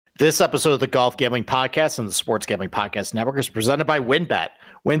This episode of the Golf Gambling Podcast and the Sports Gambling Podcast Network is presented by WynnBET.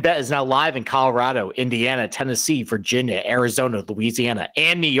 WynnBET is now live in Colorado, Indiana, Tennessee, Virginia, Arizona, Louisiana,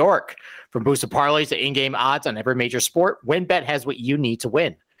 and New York. From boosted parlays to in-game odds on every major sport, WynnBET has what you need to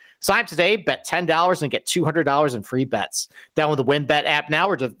win. Sign up today, bet $10 and get $200 in free bets. Download the WynnBET app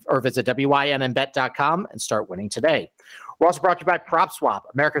now or visit wynnbet.com and start winning today. We're also brought to you by PropSwap,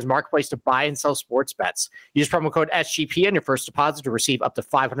 America's marketplace to buy and sell sports bets. Use promo code SGP on your first deposit to receive up to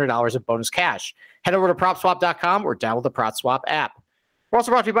 $500 in bonus cash. Head over to PropSwap.com or download the PropSwap app. We're also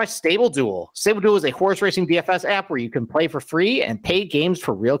brought to you by StableDuel. StableDuel is a horse racing DFS app where you can play for free and pay games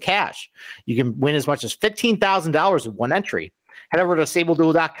for real cash. You can win as much as $15,000 in one entry. Head over to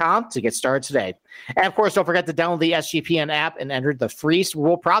StableDuel.com to get started today. And, of course, don't forget to download the SGPN app and enter the free Super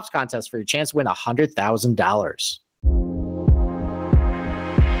Bowl props contest for your chance to win $100,000.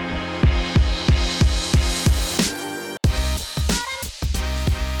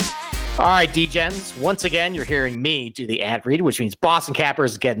 All right, D-Gens, once again, you're hearing me do the ad read, which means Boston Capper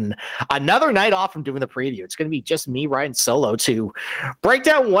is getting another night off from doing the preview. It's going to be just me riding solo to break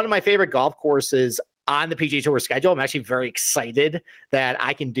down one of my favorite golf courses on the PGA Tour schedule. I'm actually very excited that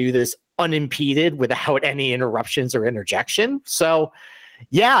I can do this unimpeded without any interruptions or interjection. So,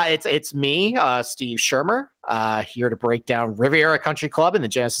 yeah, it's me, Steve Shermer, here to break down Riviera Country Club and the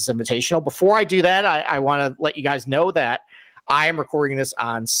Genesis Invitational. Before I do that, I want to let you guys know that I am recording this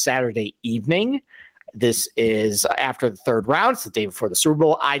on Saturday evening. This is after the third round. It's the day before the Super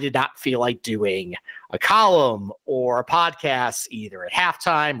Bowl. I did not feel like doing a column or a podcast either at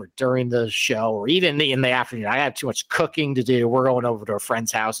halftime or during the show or even in the afternoon. I have too much cooking to do. We're going over to a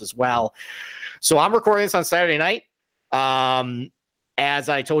friend's house as well. So I'm recording this on Saturday night. As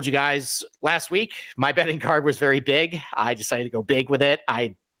I told you guys last week, my betting card was very big. I decided to go big with it.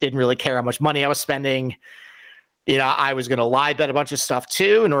 I didn't really care how much money I was spending. You know, I was going to live bet a bunch of stuff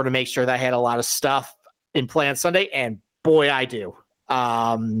too in order to make sure that I had a lot of stuff in play on Sunday. And boy, I do.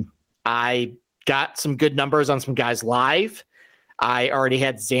 I got some good numbers on some guys live. I already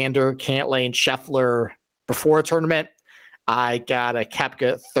had Xander, Cantlay, and Scheffler before a tournament. I got a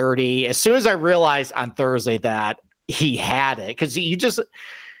Koepka 30. As soon as I realized on Thursday that he had it, because you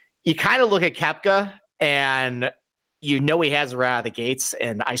kind of look at Koepka and you know he has it right out of the gates.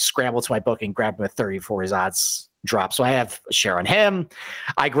 And I scrambled to my book and grabbed him at 30 before his odds drop. So I have a share on him.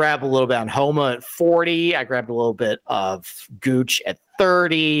 I grabbed a little bit on Homa at 40. I grabbed a little bit of Gooch at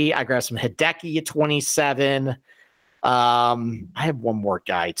 30. I grabbed some Hideki at 27. I have one more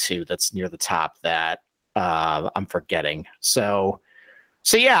guy too that's near the top that I'm forgetting. So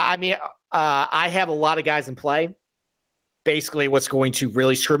yeah, I mean, I have a lot of guys in play. Basically, what's going to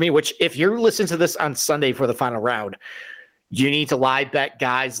really screw me, which if you're listening to this on Sunday for the final round, you need to live bet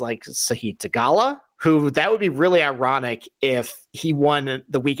guys like Sahith Theegala, who that would be really ironic if he won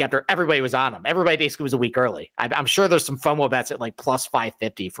the week after everybody was on him. Everybody basically was a week early. I'm sure there's some FOMO bets at like plus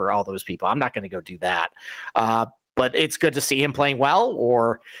 550 for all those people. I'm not going to go do that. But it's good to see him playing well,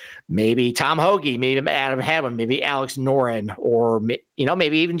 or maybe Tom Hoge, maybe Adam Hadwin, maybe Alex Noren, or,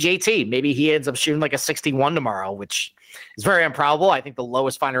 maybe even JT. Maybe he ends up shooting like a 61 tomorrow, which is very improbable. I think the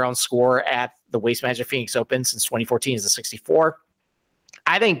lowest final round score at the Waste Management Phoenix Open since 2014 is a 64.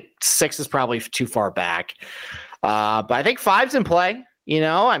 I think 6 is probably too far back. But I think 5's in play.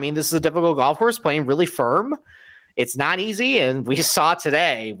 This is a difficult golf course, playing really firm. It's not easy, and we saw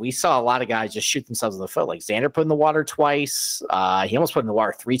today, we saw a lot of guys just shoot themselves in the foot. Like Xander put in the water twice. He almost put in the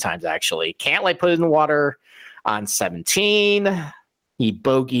water 3 times, actually. Cantlay put in the water on 17. He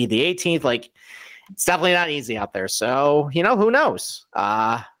bogeyed the 18th. Like, it's definitely not easy out there. So, who knows?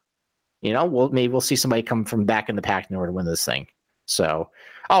 Maybe we'll see somebody come from back in the pack in order to win this thing. So,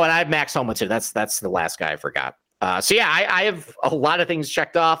 and I have Max Homa too. That's the last guy I forgot. I have a lot of things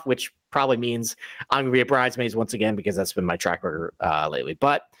checked off, which probably means I'm going to be a bridesmaids once again, because that's been my track record lately.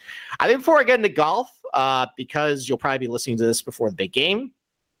 But I think before I get into golf, because you'll probably be listening to this before the big game,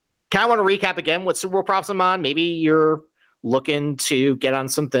 kind of want to recap again what Super Bowl props I'm on. Maybe you're looking to get on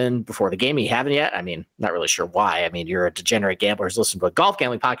something before the game. You haven't yet. Not really sure why. You're a degenerate gambler who's listening to a golf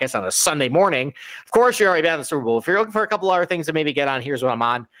gambling podcast on a Sunday morning. Of course, you're already been on the Super Bowl. If you're looking for a couple other things to maybe get on, here's what I'm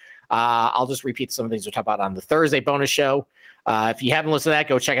on. I'll just repeat some of the things we talked about on the Thursday bonus show. If you haven't listened to that,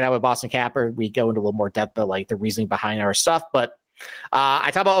 go check it out with Boston Capper. We go into a little more depth of like the reasoning behind our stuff. But I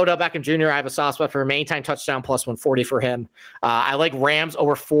talk about Odell Beckham Jr. I have a soft spot for him. Anytime touchdown plus 140 for him. I like Rams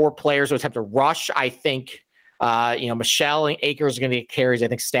over 4 players who attempt to rush. I think Michelle and Akers are going to get carries. I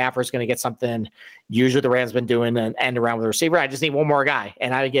think Stafford's going to get something. Usually the Rams have been doing an end around with the receiver. I just need one more guy,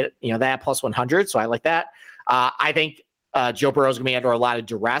 and I would get that plus 100. So I like that. I think Joe Burrow is going to be under a lot of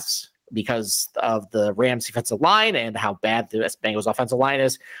duress because of the Rams defensive line and how bad the Bengals offensive line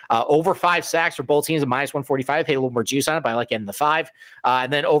is. Over 5 sacks for both teams at -145. Pay a little more juice on it, but I like getting the 5.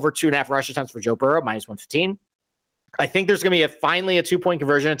 And then over 2.5 rush attempts for Joe Burrow, -115. I think there's going to be finally a 2-point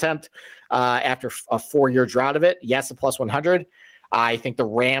conversion attempt after a 4-year drought of it. Yes, a +100. I think the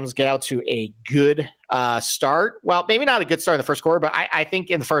Rams get out to a good start. Well, maybe not a good start in the first quarter, but I think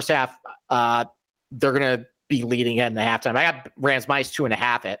in the first half, they're going to be leading in the halftime. I got Rams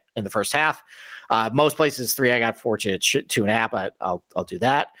 -2.5 in the first half. Most places 3. I got fortunate 2.5, but I'll do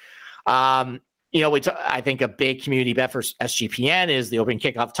that. I think a big community bet for SGPN is the opening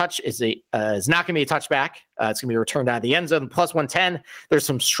kickoff touch is not going to be a touchback. It's going to be returned out of the end zone, +110. There's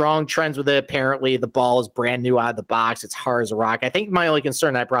some strong trends with it. Apparently, the ball is brand new out of the box. It's hard as a rock. I think my only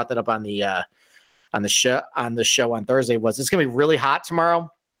concern, I brought that up on the show on Thursday, was it's going to be really hot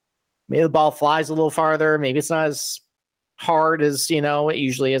tomorrow. Maybe the ball flies a little farther. Maybe it's not as hard as it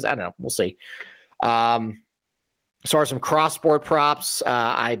usually is. I don't know. We'll see. As far as some cross-sport props,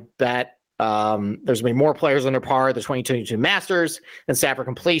 I bet. There's going to be more players under par, the 2022 Masters and Stafford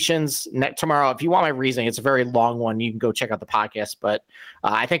completions tomorrow. If you want my reasoning, it's a very long one. You can go check out the podcast, but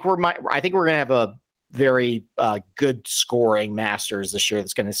I think we're going to have a very good scoring Masters this year.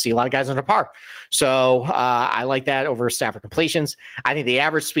 That's going to see a lot of guys under par. So I like that over Stafford completions. I think the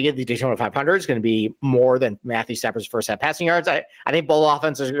average speed of the Daytona 500 is going to be more than Matthew Stafford's first half passing yards. I think both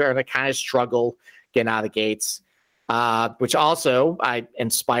offenses are going to kind of struggle getting out of the gates. Which also I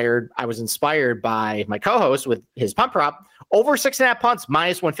was inspired by my co-host with his punt prop over 6.5 punts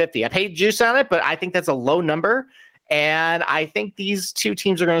 -150. I paid juice on it, but I think that's a low number. And I think these two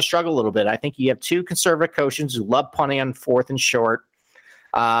teams are going to struggle a little bit. I think you have two conservative coaches who love punting on 4th and short.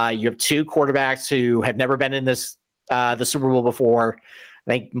 You have two quarterbacks who have never been in the Super Bowl before.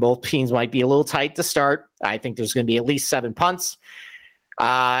 I think both teams might be a little tight to start. I think there's going to be at least 7 punts.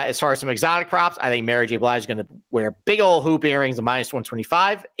 As far as some exotic props, I think Mary J. Blige is going to wear big old hoop earrings at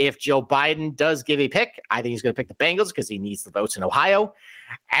 -125. If Joe Biden does give a pick, I think he's going to pick the Bengals because he needs the votes in Ohio.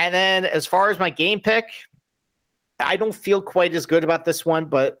 And then as far as my game pick, I don't feel quite as good about this one,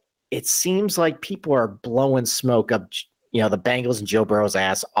 but it seems like people are blowing smoke up, the Bengals and Joe Burrow's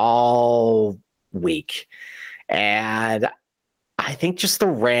ass all week. And I think just the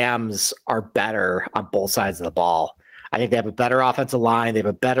Rams are better on both sides of the ball. I think they have a better offensive line. They have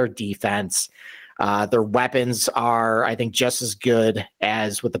a better defense. Their weapons are, I think, just as good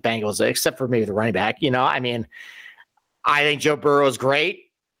as with the Bengals, except for maybe the running back. I think Joe Burrow is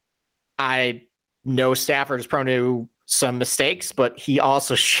great. I know Stafford is prone to some mistakes, but he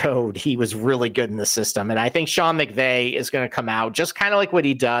also showed he was really good in the system. And I think Sean McVay is going to come out just kind of like what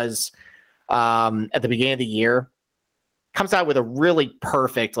he does at the beginning of the year. Comes out with a really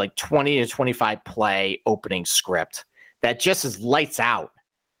perfect, 20 to 25 play opening script that just is lights out.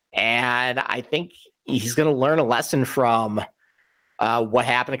 And I think he's going to learn a lesson from what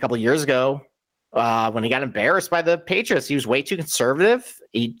happened a couple of years ago when he got embarrassed by the Patriots. He was way too conservative.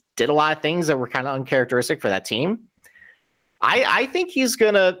 He did a lot of things that were kind of uncharacteristic for that team. I think he's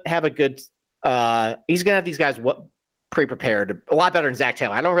going to have he's going to have these guys pre-prepared a lot better than Zach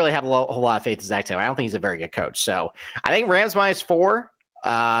Taylor. I don't really have a whole lot of faith in Zach Taylor. I don't think he's a very good coach. So I think Rams -4.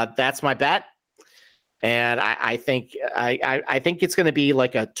 That's my bet. And I think it's going to be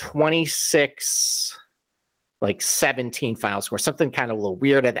like a 26-17 final score, something kind of a little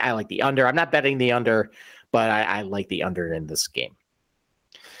weird. I like the under. I'm not betting the under, but I like the under in this game.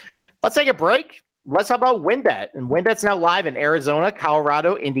 Let's take a break. Let's talk about WynnBET. And WynnBET's now live in Arizona,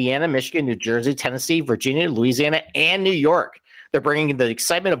 Colorado, Indiana, Michigan, New Jersey, Tennessee, Virginia, Louisiana, and New York. They're bringing the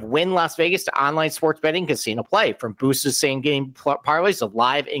excitement of Wynn Las Vegas to online sports betting casino play. From boosted same-game parlays to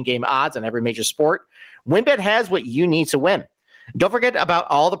live in-game odds on every major sport, WynnBET has what you need to win. Don't forget about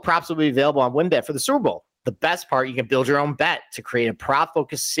all the props that will be available on WynnBET for the Super Bowl. The best part, you can build your own bet to create a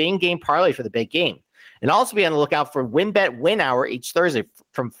prop-focused same-game parlay for the big game. And also be on the lookout for WynnBET Win Hour each Thursday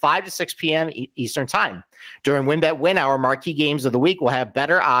from 5 to 6 p.m. Eastern Time. During WynnBET Win Hour, marquee games of the week will have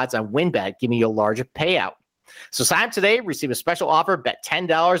better odds on WynnBET, giving you a larger payout. So sign up today, receive a special offer, bet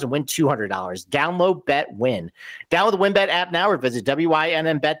 $10 and win $200. Download Bet Win. Download the WynnBET app now or visit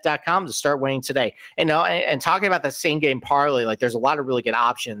wynnbet.com to start winning today. And talking about the same game parlay, there's a lot of really good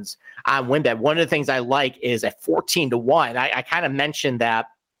options on WynnBET. One of the things I like is at 14-1. I kind of mentioned that.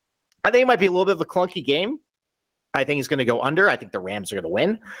 I think it might be a little bit of a clunky game. I think it's going to go under. I think the Rams are going to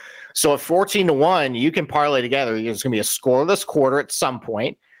win. So at 14-1, you can parlay together. There's going to be a scoreless quarter at some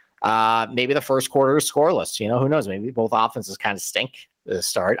point. Maybe the first quarter is scoreless. Who knows? Maybe both offenses kind of stink to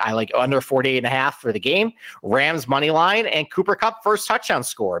start. I like under 48.5 for the game. Rams money line and Cooper Kupp first touchdown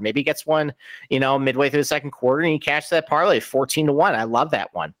score. Maybe he gets one, midway through the second quarter and you cash that parlay 14-1. I love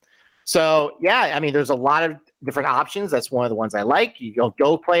that one. So yeah, I mean, there's a lot of different options. That's one of the ones I like. You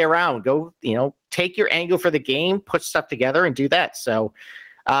go play around, go, take your angle for the game, put stuff together and do that. So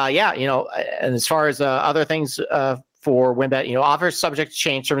yeah, and as far as other things for WynnBET, offers subject to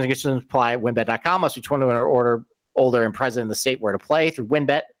change, terms and conditions apply at WynnBET.com. Must be 21 or older and present in the state where to play through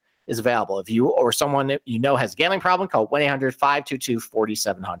WynnBET is available. If you or someone that has a gambling problem, call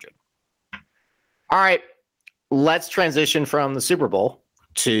 1-800-522-4700. All right, let's transition from the Super Bowl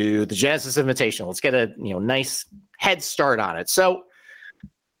to the Genesis Invitational. Let's get a nice head start on it. So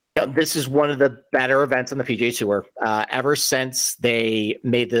this is one of the better events on the PGA Tour. Ever since they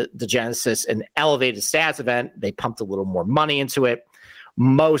made the Genesis an elevated stats event, they pumped a little more money into it.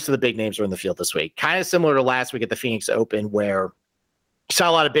 Most of the big names are in the field this week. Kind of similar to last week at the Phoenix Open, where you saw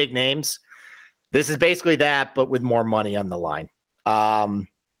a lot of big names. This is basically that, but with more money on the line.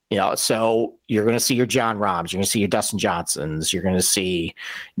 So you're going to see your John Rahms, you're going to see your Dustin Johnsons, you're going to see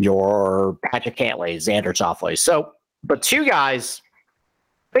your Patrick Cantlay, Xander Schauffele. So, but two guys,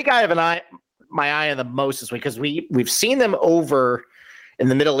 I think I have my eye on the most this week because we've seen them over in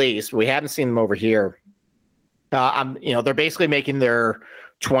the Middle East. But we haven't seen them over here. They're basically making their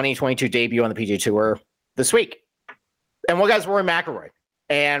 2022 debut on the PGA Tour this week. And one guy's Rory McIlroy.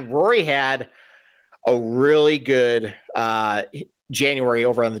 And Rory had a really good January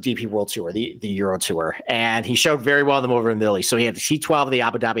over on the DP World Tour, the Euro Tour. And he showed very well them over in the Middle East. So he had the T12 of the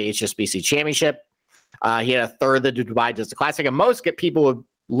Abu Dhabi HSBC Championship. He had a third of the Dubai Desert Classic. And most people would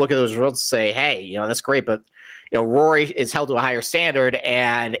look at those results and say, hey, that's great. But, Rory is held to a higher standard,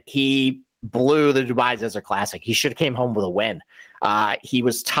 and he blew the Dubai Desert Classic. He should have came home with a win. He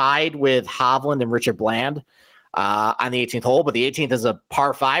was tied with Hovland and Richard Bland on the 18th hole, but the 18th is a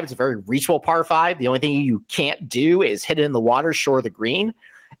par 5. It's a very reachable par 5. The only thing you can't do is hit it in the water short of the green,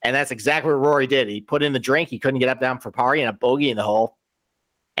 and that's exactly what Rory did. He put in the drink. He couldn't get up down for par. He had a bogey in the hole,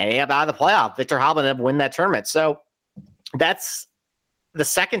 and he got out of the playoff. Victor Hovland ended up winning that tournament. So that's the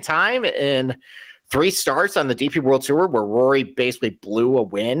second time in 3 starts on the DP World Tour where Rory basically blew a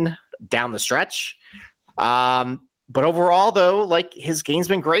win down the stretch. But overall, though, his game's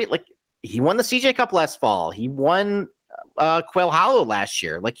been great. He won the CJ Cup last fall. He won Quail Hollow last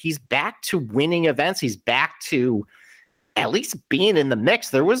year. He's back to winning events. He's back to at least being in the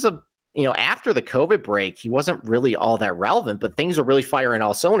mix. There was after the COVID break, he wasn't really all that relevant, but things are really firing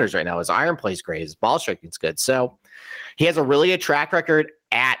all cylinders right now. His iron play is great. His ball striking's good. So he has a really good track record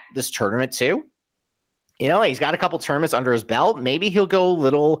at this tournament too. He's got a couple tournaments under his belt. Maybe he'll go a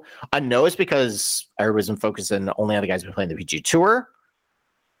little unnoticed because everybody's been focusing only on the guys who play in the PGA Tour.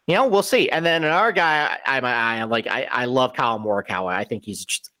 We'll see. And then another guy I love Colin Morikawa. I think he's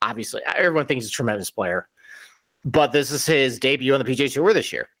just, obviously, everyone thinks he's a tremendous player. But this is his debut on the PGA Tour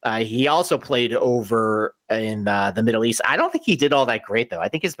this year. He also played over in the Middle East. I don't think he did all that great, though. I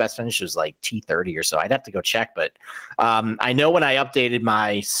think his best finish was T30 or so. I'd have to go check. But I know when I updated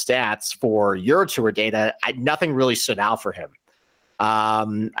my stats for Euro Tour data, nothing really stood out for him.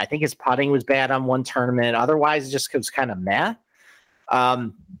 I think his putting was bad on one tournament. Otherwise, it just was kind of meh. I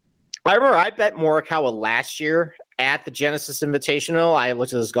remember I bet Morikawa last year at the Genesis Invitational. I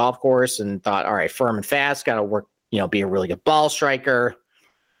looked at this golf course and thought, all right, firm and fast, got to work, be a really good ball striker.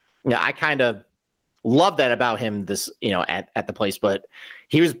 I kind of love that about him at the place, but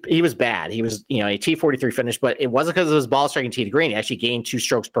he was bad. He was, a T43 finish, but it wasn't because of his ball striking tee to green. He actually gained 2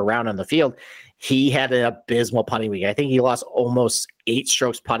 strokes per round on the field. He had an abysmal putting week. I think he lost almost 8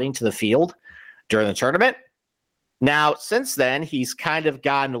 strokes putting to the field during the tournament. Now, since then, he's kind of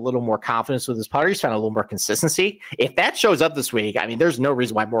gotten a little more confidence with his putter. He's found a little more consistency. If that shows up this week, there's no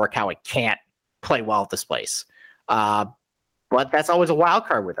reason why Morikawa can't play well at this place. But that's always a wild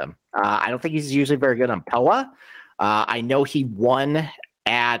card with him. I don't think he's usually very good on POA. I know he won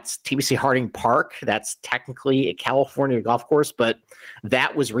at TPC Harding Park. That's technically a California golf course, but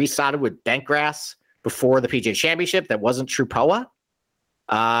that was resodded with bent grass before the PGA Championship. That wasn't true POA.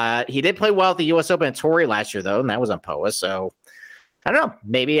 He did play well at the U.S. Open at Torrey last year, though, and that was on POA. So I don't know.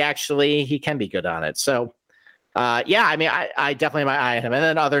 Maybe actually he can be good on it. So, I definitely have my eye on him. And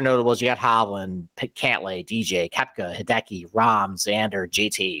then other notables, you got Hovland, Cantlay, DJ, Koepka, Hideki, Rahms, Xander,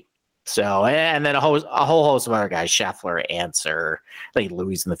 JT. So, and then a whole host of other guys, Scheffler, Answer, I think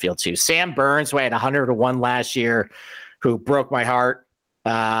Louis in the field too. Sam Burns, who had 100-1 last year, who broke my heart.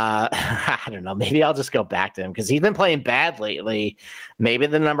 I don't know. Maybe I'll just go back to him because he's been playing bad lately. Maybe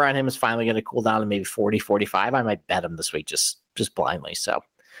the number on him is finally going to cool down to maybe 40, 45. I might bet him this week just blindly. So,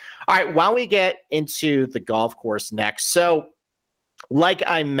 all right, while we get into the golf course next. So, like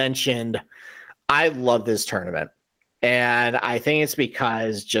I mentioned, I love this tournament. And I think it's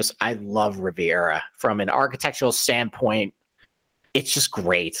because I love Riviera from an architectural standpoint. it's just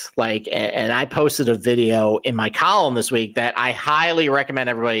great. Like, and I posted a video in my column this week that I highly recommend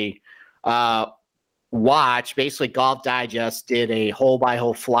everybody watch. Basically, Golf Digest did a hole by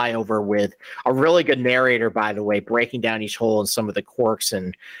hole flyover with a really good narrator, by the way, breaking down each hole and some of the quirks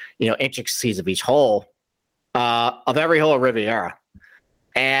and intricacies of each hole, of every hole at Riviera.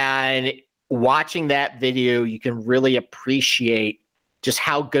 And watching that video, you can really appreciate just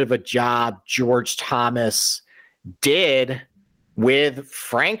how good of a job George Thomas did with,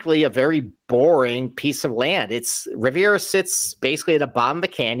 frankly, a very boring piece of land. Riviera sits basically at the bottom of the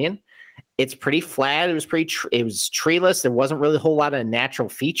canyon. It's pretty flat. It was it was treeless. There wasn't really a whole lot of natural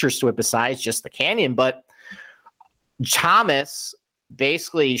features to it besides just the canyon. But Thomas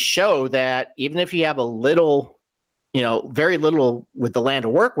basically showed that even if you have a little, very little with the land to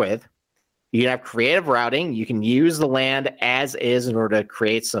work with, you can have creative routing. You can use the land as is in order to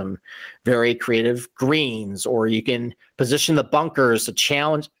create some very creative greens, or you can position the bunkers to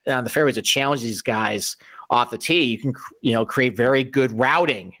challenge on the fairways to challenge these guys off the tee. You can, create very good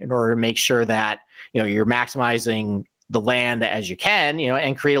routing in order to make sure that, you're maximizing the land as you can,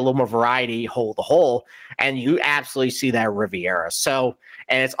 and create a little more variety hole to hole. And you absolutely see that at Riviera. So,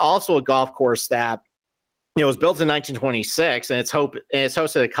 and it's also a golf course that, it was built in 1926, and it's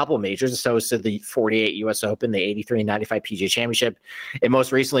hosted a couple of majors. It's hosted the 48 U.S. Open, the 83 and 95 PGA Championship. It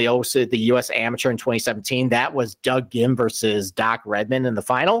most recently hosted the U.S. Amateur in 2017. That was Doug Ghim versus Doc Redman in the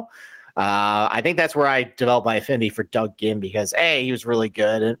final. I think that's where I developed my affinity for Doug Ghim because A, he was really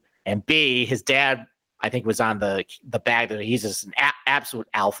good, and B, his dad, I think, was on the bag that he's just an absolute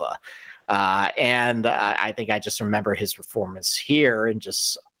alpha. And I think I just remember his performance here and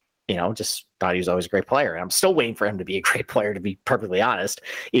just thought he was always a great player. And I'm still waiting for him to be a great player, to be perfectly honest,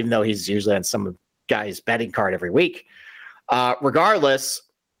 even though he's usually on some guy's betting card every week. Regardless,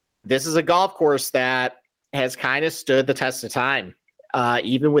 this is a golf course that has kind of stood the test of time,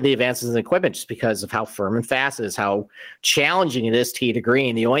 even with the advances in equipment, just because of how firm and fast it is, how challenging it is tee to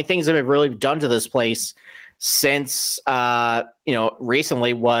green. The only things that have really done to this place since,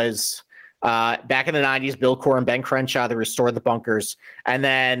 recently was back in the 90s, Bill Coore and Ben Crenshaw, they restored the bunkers. And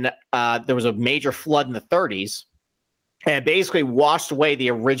then there was a major flood in the 30s and basically washed away the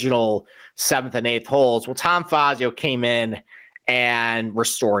original 7th and 8th holes. Well, Tom Fazio came in and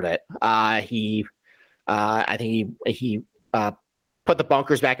restored it. I think he put the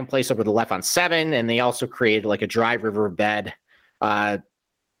bunkers back in place over the left on 7, and they also created like a dry river bed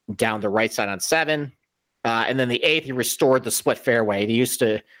down the right side on 7. And then the 8th, he restored the split fairway. They used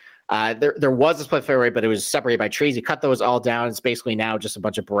to there was a split fairway, but it was separated by trees. He cut those all down. It's basically now just a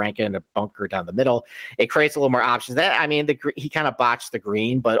bunch of barranca and a bunker down the middle. It creates a little more options. He kind of botched the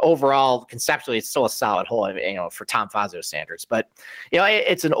green, but overall, conceptually, it's still a solid hole, for Tom Fazio standards. But,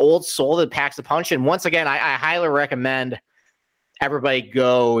 it's an old soul that packs a punch. And once again, I highly recommend everybody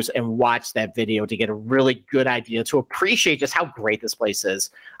goes and watch that video to get a really good idea, to appreciate just how great this place is.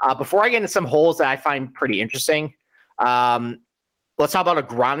 Before I get into some holes that I find pretty interesting, let's talk about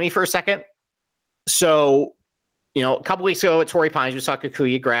agronomy for a second. So, a couple weeks ago at Torrey Pines, we saw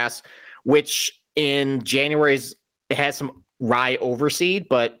Kikuyu grass, which in January it has some rye overseed,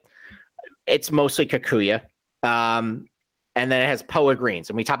 but it's mostly Kikuyu. And then it has Poa greens.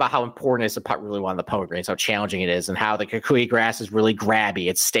 And we talk about how important it is to putt really well on the Poa greens, how challenging it is, and how the Kikuyu grass is really grabby.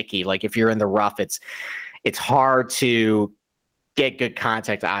 It's sticky. Like if you're in the rough, it's hard to get good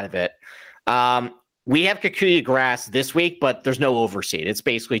contact out of it. We have Kikuyu grass this week, but there's no overseed. It's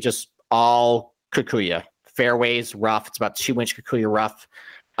basically just all Kikuyu. Fairways, rough. It's about 2-inch Kikuyu rough.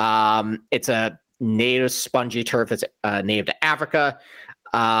 It's a native spongy turf that's native to Africa.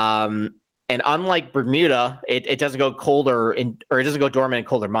 And unlike Bermuda, it doesn't go colder it doesn't go dormant in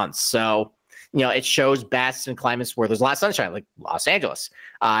colder months. So, it shows best in climates where there's a lot of sunshine, like Los Angeles.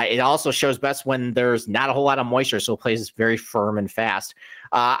 It also shows best when there's not a whole lot of moisture, so it plays very firm and fast.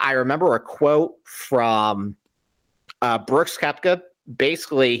 I remember a quote from Brooks Koepka.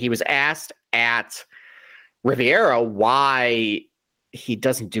 Basically, he was asked at Riviera why he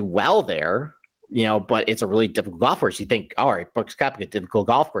doesn't do well there, but it's a really difficult golf course. You think, all right, Brooks Koepka, difficult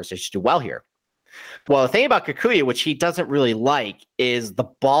golf course, they should do well here. Well, the thing about Kikuyu, which he doesn't really like, is the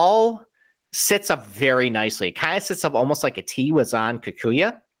ball sits up very nicely. It kind of sits up almost like a tee was on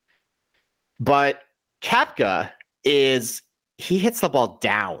Kikuyu. But Koepka he hits the ball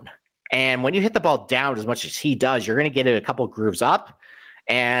down. And when you hit the ball down as much as he does, you're going to get it a couple of grooves up.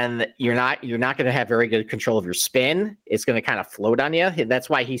 And you're not going to have very good control of your spin. It's going to kind of float on you. And that's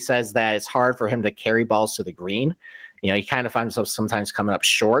why he says that it's hard for him to carry balls to the green. He kind of finds himself sometimes coming up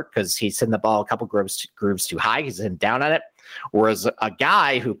short because he's hitting the ball a couple grooves too high. He's hitting down on it. Whereas a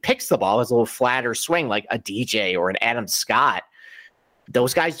guy who picks the ball has a little flatter swing, like a DJ or an Adam Scott,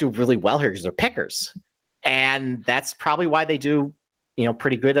 those guys do really well here because they're pickers. And that's probably why they do,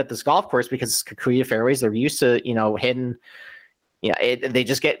 pretty good at this golf course, because Kikuyu fairways, they're used to, hitting, they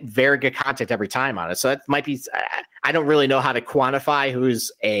just get very good contact every time on it. So that might be, I don't really know how to quantify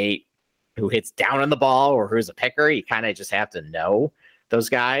who hits down on the ball or who's a picker. You kind of just have to know those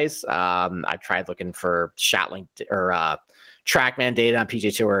guys. I've tried looking for ShotLink or TrackMan data on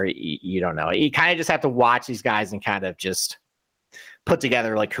PGA Tour. You don't know. You kind of just have to watch these guys and kind of just put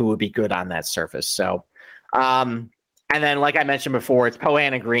together like who would be good on that surface. So, and then, like I mentioned before, it's Poa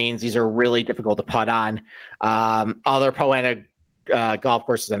annua greens. These are really difficult to putt on. Other Poa annua golf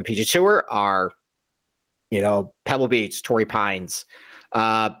courses on the PGA Tour are, Pebble Beach, Torrey Pines.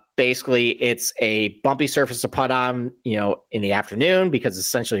 Basically, it's a bumpy surface to putt on, in the afternoon, because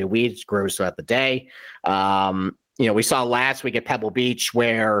essentially a weed grows throughout the day. We saw last week at Pebble Beach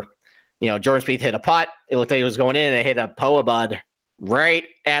where, Jordan Spieth hit a putt. It looked like it was going in, and it hit a Poa bud right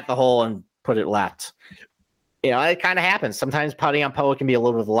at the hole and put it left. It kind of happens. Sometimes putting on Poa can be a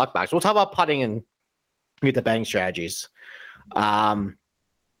little bit of a luck box. We'll talk about putting and get the betting strategies. But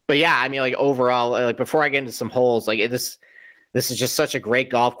yeah, I mean, like overall, like before I get into some holes, like this is just such a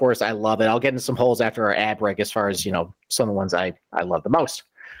great golf course. I love it. I'll get into some holes after our ad break as far as, some of the ones I love the most.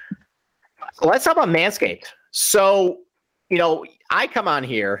 So let's talk about Manscaped. So, I come on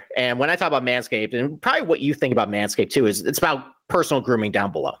here, and when I talk about Manscaped, and probably what you think about Manscaped too, is it's about personal grooming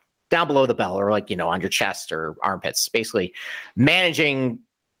down below the belt, or like, on your chest or armpits, basically managing,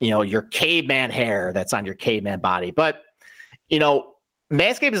 your caveman hair that's on your caveman body. But,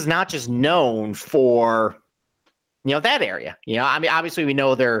 Manscaped is not just known for, that area. I mean, obviously we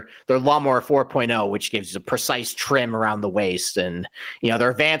know their Lawnmower 4.0, which gives you a precise trim around the waist, and,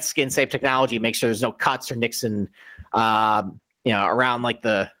 their advanced skin safe technology makes sure there's no cuts or nicks and, around like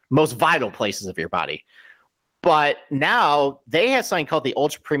the most vital places of your body. But now they have something called the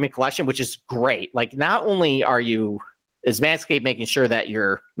Ultra Premium Collection, which is great. Like, not only is Manscaped making sure that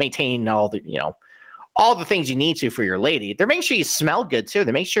you're maintaining all the things you need to for your lady, they're making sure you smell good too.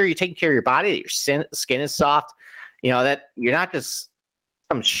 They're making sure you're taking care of your body, that your skin is soft, that you're not just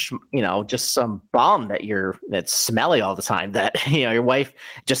just some bum that's smelly all the time that, your wife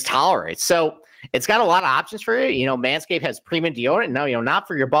just tolerates. So it's got a lot of options for you. Manscaped has premium deodorant. No, not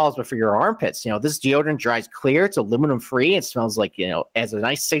for your balls, but for your armpits. This deodorant dries clear. It's aluminum free. It smells like, has a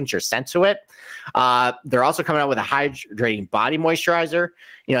nice signature scent to it. They're also coming out with a hydrating body moisturizer.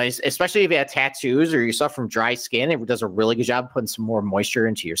 Especially if you have tattoos or you suffer from dry skin, it does a really good job of putting some more moisture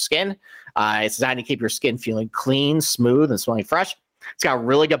into your skin. It's designed to keep your skin feeling clean, smooth, and smelling fresh. It's got a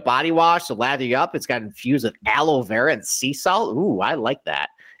really good body wash to lather you up. It's got infused with aloe vera and sea salt. Ooh, I like that.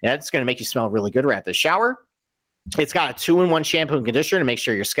 That's going to make you smell really good right after the shower. It's got a 2-in-1 shampoo and conditioner to make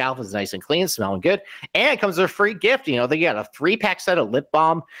sure your scalp is nice and clean, smelling good. And it comes with a free gift. They got a 3-pack set of lip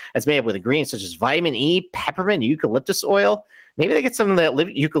balm that's made with ingredients such as vitamin E, peppermint, eucalyptus oil. Maybe they get some of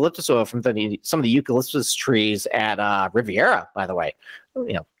that eucalyptus oil from some of the eucalyptus trees at Riviera, by the way.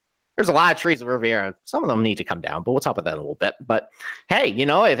 There's a lot of trees at Riviera. Some of them need to come down, but we'll talk about that in a little bit. But hey,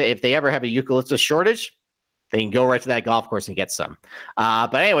 if they ever have a eucalyptus shortage, they can go right to that golf course and get some.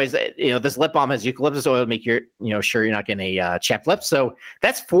 But anyways, this lip balm has eucalyptus oil to make sure you're not getting a chapped lip. So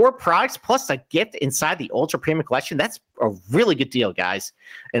that's 4 products plus a gift inside the Ultra Premium Collection. That's a really good deal, guys.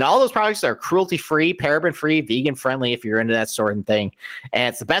 And all those products are cruelty-free, paraben-free, vegan-friendly if you're into that sort of thing. And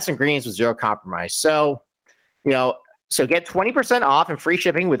it's the best ingredients with zero compromise. So, So get 20% off and free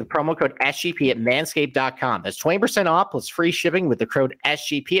shipping with the promo code SGP at manscaped.com. That's 20% off plus free shipping with the code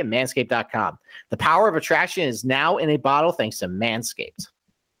SGP at manscaped.com. The power of attraction is now in a bottle thanks to Manscaped.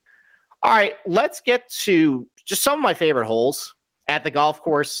 All right, let's get to just some of my favorite holes at the golf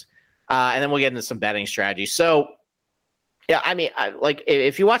course, and then we'll get into some betting strategy. So, yeah, I mean,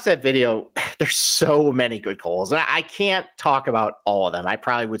 if you watch that video, there's so many good holes, and I can't talk about all of them. I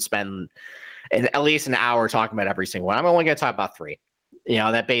probably would spend at least an hour talking about every single one. I'm only going to talk about 3,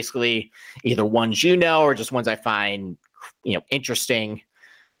 that basically either ones or just ones I find, interesting.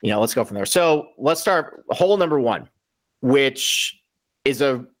 Let's go from there. So let's start hole number 1, which is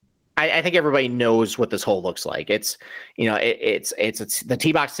I think everybody knows what this hole looks like. It's, it's the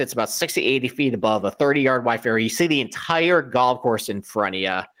tee box sits about 60, 80 feet above a 30-yard wide fairway. You see the entire golf course in front of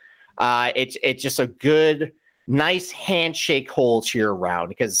you. It's just a good, nice handshake hole to your round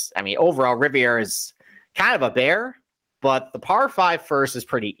because, I mean, overall, Riviera is kind of a bear, but the par 5 first is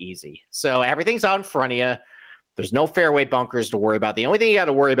pretty easy. So everything's out in front of you. There's no fairway bunkers to worry about. The only thing you got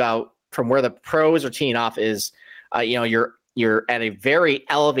to worry about from where the pros are teeing off is, you're at a very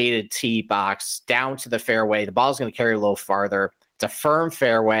elevated tee box down to the fairway. The ball's going to carry a little farther. It's a firm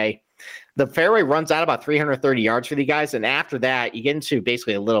fairway. The fairway runs out about 330 yards for the guys. And after that, you get into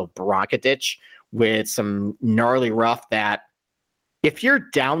basically a little bronca ditch with some gnarly rough that if you're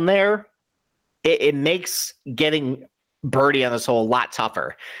down there, it makes getting birdie on this hole a lot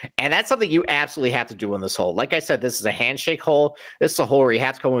tougher. And that's something you absolutely have to do on this hole. Like I said, this is a handshake hole. This is a hole where you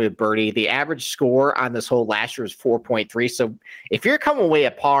have to come away with birdie. The average score on this hole last year was 4.3. So if you're coming away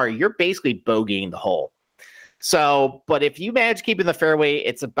at par, you're basically bogeying the hole. So, but if you manage keeping the fairway,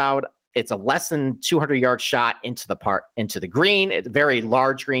 it's a less than 200 yard shot into the green. It's a very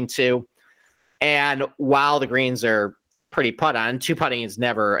large green too. And while the greens are pretty putt on, two putting is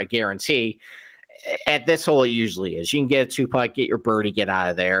never a guarantee. At this hole, it usually is. You can get a two putt, get your birdie, get out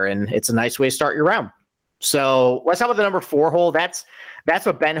of there, and it's a nice way to start your round. So let's talk about the number 4 hole. That's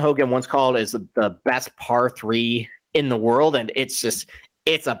what Ben Hogan once called as the best par 3 in the world, and it's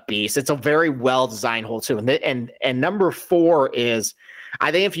a beast. It's a very well designed hole too. And number 4 is,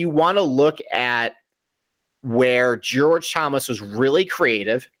 I think if you want to look at where George Thomas was really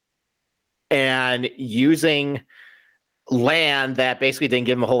creative and using land that basically didn't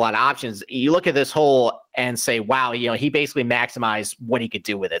give him a whole lot of options, you look at this hole and say, wow, he basically maximized what he could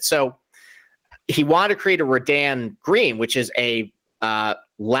do with it. So he wanted to create a Redan green, which is a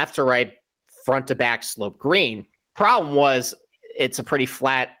left to right, front to back slope green. Problem was, it's a pretty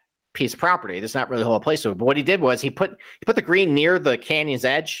flat piece of property. There's not really a whole place to it. But what he did was he put the green near the canyon's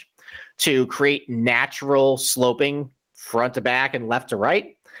edge to create natural sloping front to back and left to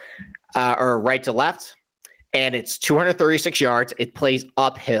right, or right to left. And it's 236 yards. It plays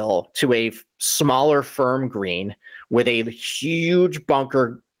uphill to a smaller, firm green with a huge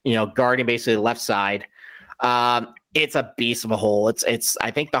bunker, guarding basically the left side. It's a beast of a hole. It's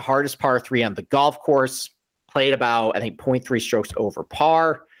I think the hardest par 3 on the golf course. Played about, I think, 0.3 strokes over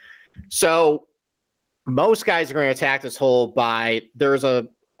par. So most guys are going to attack this hole by, there's the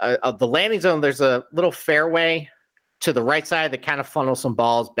landing zone, there's a little fairway to the right side that kind of funnels some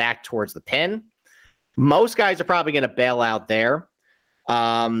balls back towards the pin. Most guys are probably going to bail out there.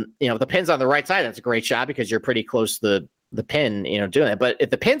 If the pin's on the right side, that's a great shot because you're pretty close to the pin, doing it. But if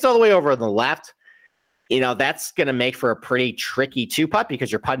the pin's all the way over on the left, that's going to make for a pretty tricky 2-putt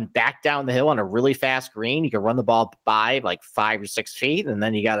because you're putting back down the hill on a really fast green. You can run the ball by like 5 or 6 feet, and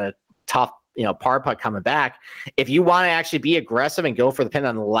then you got a tough, par putt coming back. If you want to actually be aggressive and go for the pin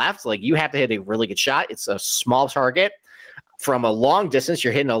on the left, like you have to hit a really good shot. It's a small target. From a long distance,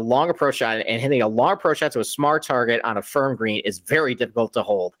 you're hitting a long approach shot, and hitting a long approach shot to a smart target on a firm green is very difficult to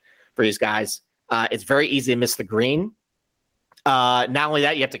hold for these guys. It's very easy to miss the green. Not only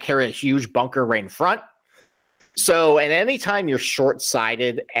that, you have to carry a huge bunker right in front. So at any time you're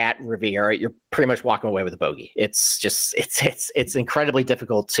short-sided at Riviera, you're pretty much walking away with a bogey. It's just it's incredibly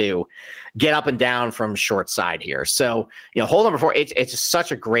difficult to get up and down from short side here. So hole number 4, it's just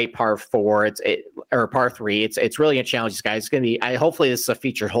such a great par 4. Or par 3. It's really gonna challenge these guys. It's gonna be. Hopefully this is a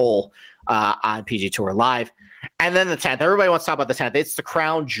featured hole on PGA Tour Live. And then the 10th. Everybody wants to talk about the 10th. It's the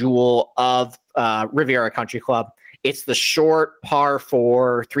crown jewel of Riviera Country Club. It's the short par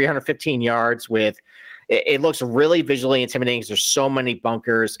 4, 315 yards with. It looks really visually intimidating because there's so many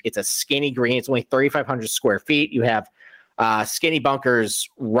bunkers. It's a skinny green. It's only 3,500 square feet. You have skinny bunkers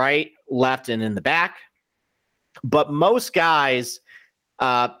right, left, and in the back. But most guys,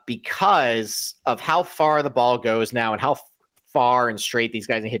 because of how far the ball goes now and how far and straight these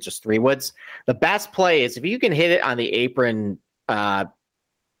guys can hit just 3-woods, the best play is if you can hit it on the apron,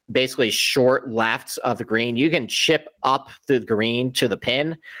 basically short left of the green, you can chip up the green to the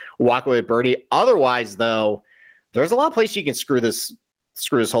pin, walk away with birdie. Otherwise, though, there's a lot of places you can screw this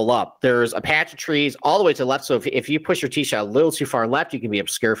hole up. There's a patch of trees all the way to the left. So if you push your tee shot a little too far left, you can be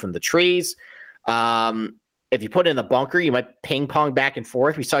obscured from the trees. If you put it in the bunker, you might ping pong back and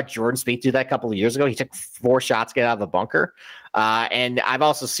forth. We saw Jordan Spieth do that a couple of years ago. He took 4 shots to get out of the bunker. And I've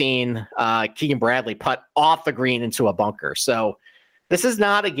also seen Keegan Bradley putt off the green into a bunker. So this is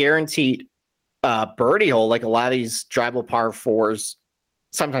not a guaranteed birdie hole like a lot of these drivable par 4s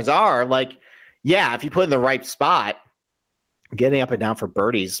sometimes are. Like, yeah, if you put in the right spot, getting up and down for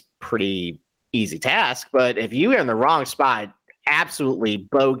birdie's pretty easy task. But if you are in the wrong spot, absolutely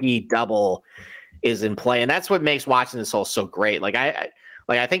bogey double is in play. And that's what makes watching this hole so great. Like I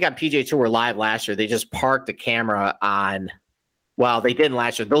think on PGA Tour Live last year, they just parked the camera on, well, they didn't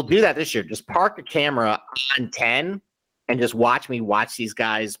last year. They'll do that this year. Just park the camera on 10 and just watch these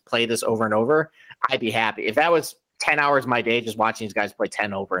guys play this over and over. I'd be happy. If that was 10 hours of my day, just watching these guys play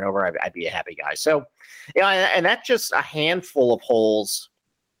 10 over and over, I'd be a happy guy. So, and that's just a handful of holes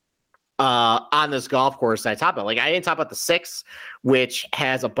on this golf course that I talked about. Like, I didn't talk about the 6, which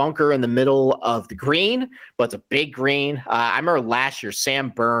has a bunker in the middle of the green, but it's a big green. I remember last year, Sam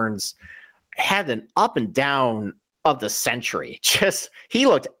Burns had an up and down of the century. He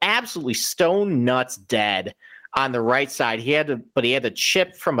looked absolutely stone nuts dead on the right side. He had to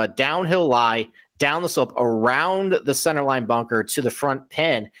chip from a downhill lie down the slope around the center line bunker to the front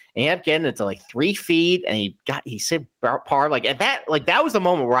pin, and he ended up getting it to like 3 feet, and he said par. Like, at that, like, that was the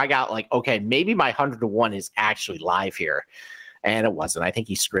moment where I got like, okay, maybe my 100-to-1 is actually live here. And it wasn't. I think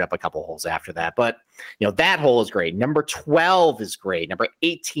he screwed up a couple holes after that. But, that hole is great. Number 12 is great. Number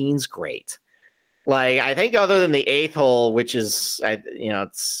 18 is great. Like, I think other than the 8th hole, which is,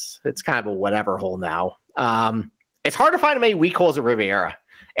 it's kind of a whatever hole now. It's hard to find many weak holes at Riviera.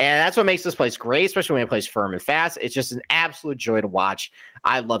 And that's what makes this place great, especially when it plays firm and fast. It's just an absolute joy to watch.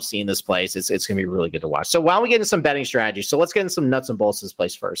 I love seeing this place. It's going to be really good to watch. So why don't we get into some betting strategies? So let's get into some nuts and bolts of this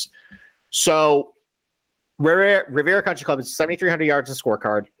place first. So Riviera Country Club is 7,300 yards of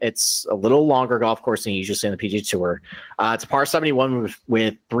scorecard. It's a little longer golf course than you usually see in the PGA Tour. It's a par 71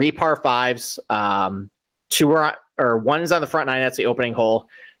 with 3 par 5s. 1 is on the front 9. That's the opening hole.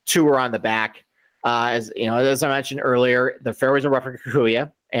 2 are on the back. As I mentioned earlier, the fairways are rough for Kikuyu,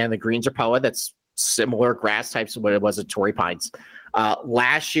 and the greens are POA. That's similar grass types to what it was at Torrey Pines.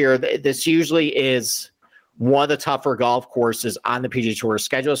 Last year, this usually is one of the tougher golf courses on the PGA Tour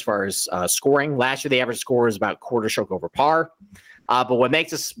schedule as far as scoring. Last year, the average score was about quarter stroke over par. But what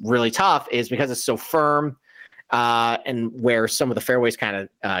makes this really tough is because it's so firm, and where some of the fairways kind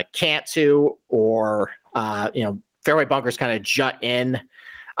of can't to, or fairway bunkers kind of jut in.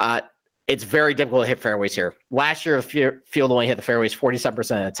 It's very difficult to hit fairways here. Last year, the field only hit the fairways 47%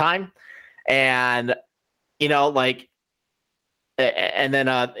 of the time. And,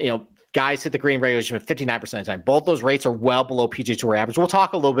 guys hit the green regulation 59% of the time. Both those rates are well below PGA Tour average. We'll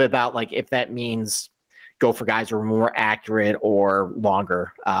talk a little bit about, like, if that means go for guys who are more accurate or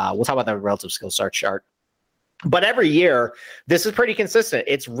longer. We'll talk about the relative skill chart. But every year, this is pretty consistent.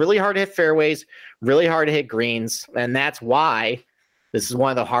 It's really hard to hit fairways, really hard to hit greens. And that's why this is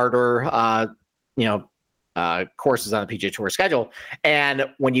one of the harder, courses on the PGA Tour schedule. And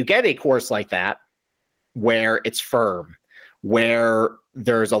when you get a course like that, where it's firm, where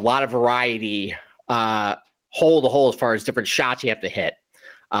there's a lot of variety, hole to hole as far as different shots you have to hit.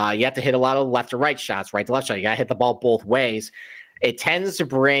 You have to hit a lot of left to right shots, right to left shot. You got to hit the ball both ways. It tends to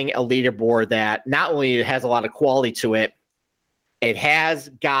bring a leaderboard that not only has a lot of quality to it, it has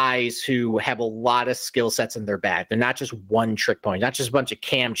guys who have a lot of skill sets in their bag. They're not just one trick pony, not just a bunch of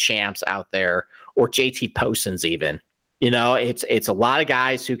Cam Champs out there or JT Posons even. It's a lot of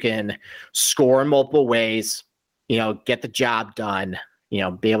guys who can score in multiple ways, get the job done,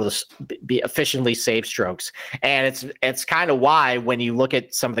 be able to be efficiently save strokes. And it's kind of why when you look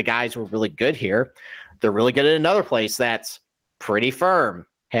at some of the guys who are really good here, they're really good at another place that's pretty firm,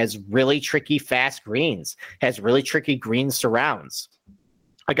 has really tricky fast greens, has really tricky green surrounds.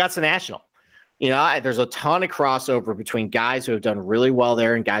 Augusta National. There's a ton of crossover between guys who have done really well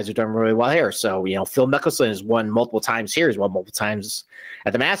there and guys who've done really well here. So, Phil Mickelson has won multiple times here. He's won multiple times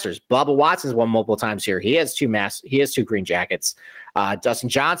at the Masters. Bubba Watson's won multiple times here. He has 2 green jackets. Dustin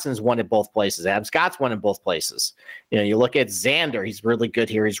Johnson's won at both places. Adam Scott's won in both places. You look at Xander. He's really good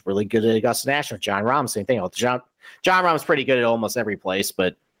here. He's really good at Augusta National. John Rahm, same thing. John Rahm's pretty good at almost every place,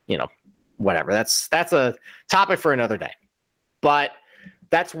 but whatever. That's a topic for another day. But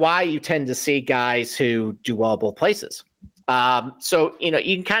that's why you tend to see guys who do well at both places. So you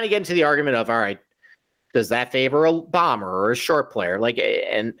can kind of get into the argument of, all right, does that favor a bomber or a short player?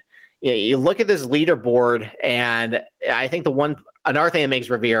 You look at this leaderboard, and I think another thing that makes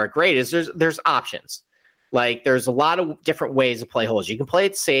Riviera great is there's options. Like, there's a lot of different ways to play holes. You can play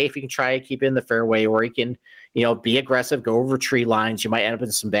it safe. You can try to keep it in the fairway, or you can, be aggressive, go over tree lines. You might end up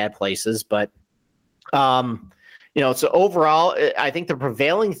in some bad places, but, so overall, I think the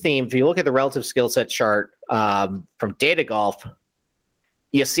prevailing theme, if you look at the relative skill set chart from Data Golf,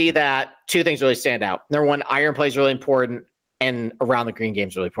 you see that 2 things really stand out. Number 1, iron play is really important, and around the green game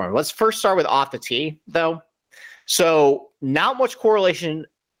is really important. Let's first start with off the tee, though. So not much correlation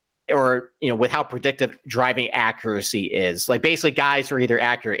or, with how predictive driving accuracy is. Like, basically guys who are either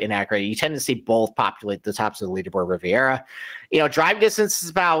accurate or inaccurate. You tend to see both populate the tops of the leaderboard Riviera. Drive distance is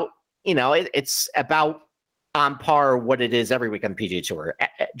about, it's about on par what it is every week on the PGA Tour.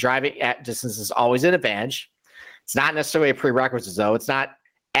 Driving at distance is always an advantage. It's not necessarily a prerequisite, though. It's not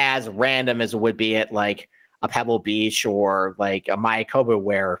as random as it would be at, like, a Pebble Beach or, like, a Mayakoba,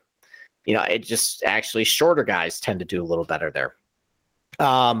 where, it just actually shorter guys tend to do a little better there.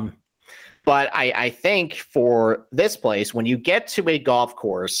 But I think for this place, when you get to a golf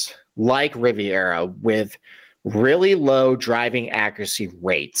course like Riviera with really low driving accuracy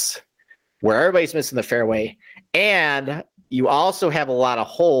rates where everybody's missing the fairway. And you also have a lot of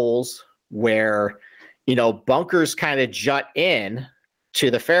holes where, bunkers kind of jut in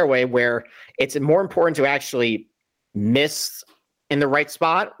to the fairway where it's more important to actually miss in the right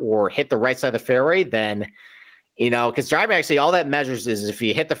spot or hit the right side of the fairway than, because driving actually all that measures is if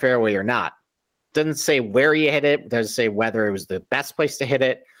you hit the fairway or not. Doesn't say where you hit it, doesn't say whether it was the best place to hit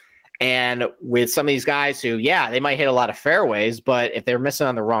it. And with some of these guys who, they might hit a lot of fairways, but if they're missing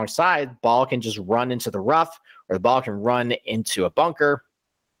on the wrong side, ball can just run into the rough or the ball can run into a bunker.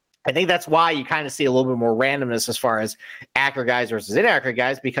 I think that's why you kind of see a little bit more randomness as far as accurate guys versus inaccurate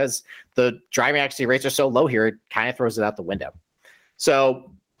guys, because the driving accuracy rates are so low here, it kind of throws it out the window.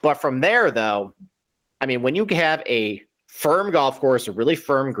 So, but from there, though, I mean, when you have a firm golf course with really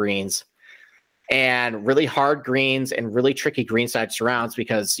firm greens and really hard greens and really tricky greenside surrounds,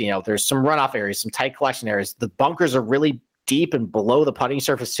 because, there's some runoff areas, some tight collection areas, the bunkers are really deep and below the putting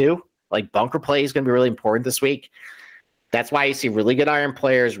surface too. Like bunker play is going to be really important this week. That's why you see really good iron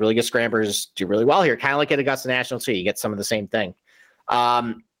players, really good scramblers do really well here. Kind of like at Augusta National too. You get some of the same thing.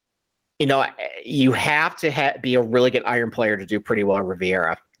 You have to be a really good iron player to do pretty well at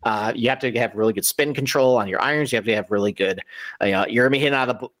Riviera. You have to have really good spin control on your irons. You have to have really good, you're going to be hitting out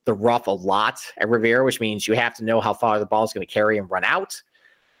of the rough a lot at Riviera, which means you have to know how far the ball is going to carry and run out.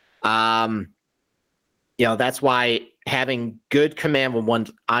 That's why having good command with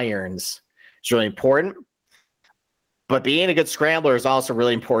one's irons is really important. But being a good scrambler is also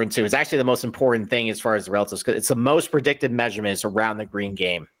really important too. It's actually the most important thing as far as the relatives, because it's the most predicted measurements around the green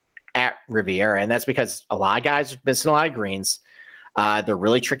game at Riviera. And that's because a lot of guys are missing a lot of greens. They're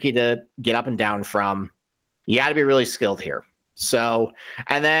really tricky to get up and down from. You got to be really skilled here. So,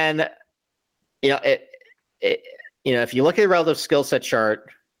 and then, if you look at the relative skill set chart,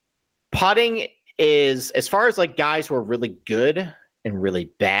 putting is, as far as like guys who are really good and really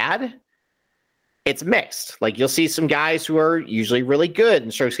bad, it's mixed. Like you'll see some guys who are usually really good in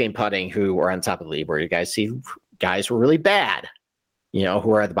strokes gained putting who are on top of the leaderboard. You guys see guys who are really bad,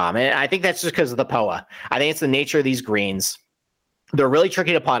 who are at the bottom. And I think that's just because of the POA. I think it's the nature of these greens. They're really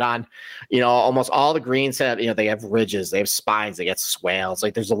tricky to putt on. Almost all the greens have, they have ridges, they have spines, they get swales.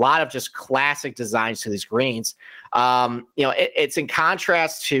 Like there's a lot of just classic designs to these greens. It's in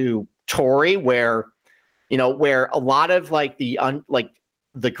contrast to Torrey where a lot of like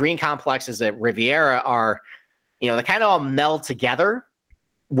the green complexes at Riviera are, they kind of all meld together.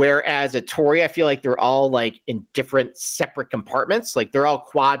 Whereas at Torrey, I feel like they're all like in different separate compartments. Like they're all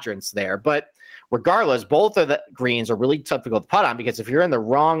quadrants there. But regardless, both of the greens are really difficult to putt on, because if you're in the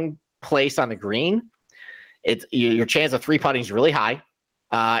wrong place on the green, your chance of three putting is really high.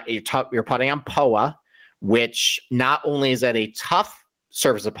 You're putting on POA, which not only is that a tough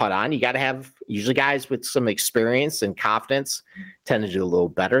surface to putt on, you got to have, usually guys with some experience and confidence tend to do a little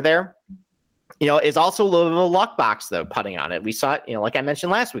better there. It's also a little bit of a luck box though, putting on it. We saw it, like I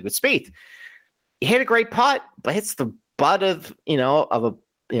mentioned last week with Spieth. He hit a great putt, but hits the butt of a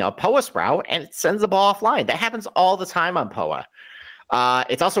POA sprout and it sends the ball offline. That happens all the time on POA.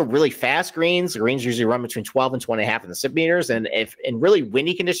 It's also really fast greens. The greens usually run between 12 and 20.5 in the centimeters. And if in really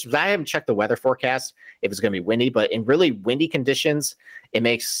windy conditions, I haven't checked the weather forecast if it's going to be windy, but in really windy conditions, it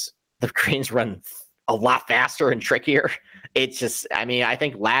makes the greens run a lot faster and trickier. It's just, I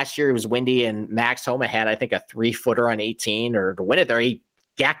think last year it was windy and Max Homa had, I think, a 3-footer on 18, or to win it there, he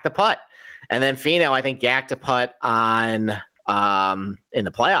gacked the putt. And then Finau, I think, gacked a putt on in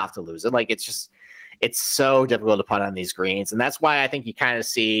the playoff to lose it. Like it's so difficult to putt on these greens. And that's why I think you kind of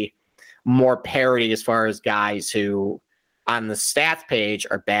see more parity as far as guys who on the stats page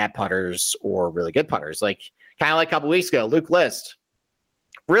are bad putters or really good putters. Like kind of like a couple weeks ago, Luke List,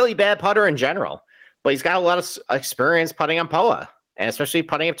 really bad putter in general, but he's got a lot of experience putting on POA, and especially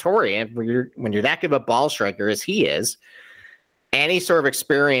putting up Torrey. And when you're that good of a ball striker as he is, any sort of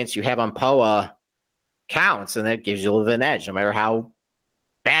experience you have on POA counts, and that gives you a little bit of an edge, no matter how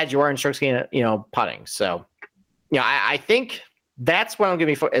bad you are in strokes gained, putting. So, I think that's what I'm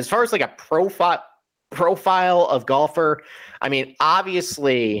giving for as far as like a profile of golfer.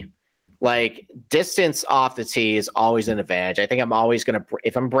 Obviously, like distance off the tee is always an advantage. I think I'm always going to,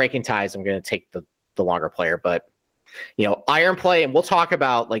 if I'm breaking ties, I'm going to take the longer player. But, iron play, and we'll talk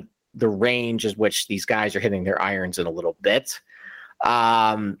about like the range at which these guys are hitting their irons in a little bit.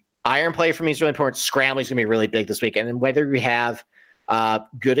 Iron play for me is really important. Scrambling is going to be really big this weekend. And whether you have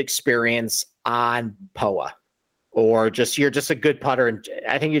good experience on POA or you're just a good putter, and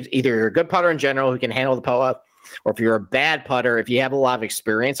I think you're a good putter in general who can handle the POA, or if you're a bad putter, if you have a lot of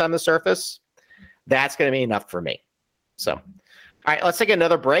experience on the surface, that's going to be enough for me. So, All right, let's take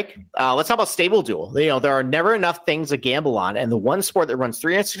another break. Let's talk about Stable Duel. There are never enough things to gamble on, and the one sport that runs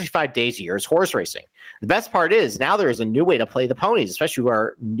 365 days a year is horse racing. The best part is now there is a new way to play the ponies, especially who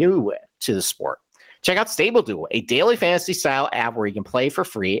are new to the sport. Check out Stable Duel, a daily fantasy-style app where you can play for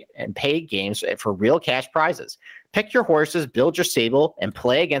free and pay games for real cash prizes. Pick your horses, build your stable, and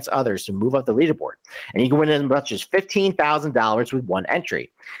play against others to move up the leaderboard. And you can win as much as $15,000 with one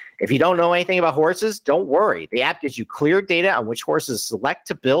entry. If you don't know anything about horses, don't worry. The app gives you clear data on which horses to select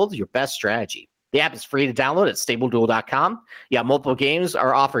to build your best strategy. The app is free to download at StableDuel.com. Yeah, multiple games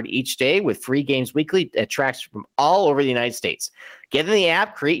are offered each day with free games weekly at tracks from all over the United States. Get in the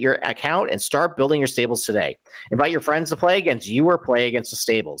app, create your account, and start building your stables today. Invite your friends to play against you or play against the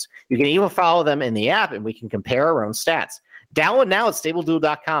stables. You can even follow them in the app, and we can compare our own stats. Download now at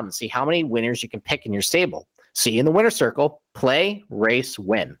StableDuel.com and see how many winners you can pick in your stable. See you in the winner's circle. Play, race,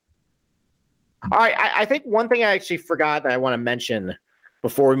 win. All right, I think one thing I actually forgot that I want to mention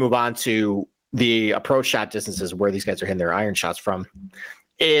before we move on to the approach shot distances where these guys are hitting their iron shots from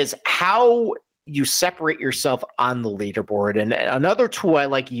is how you separate yourself on the leaderboard. And another tool I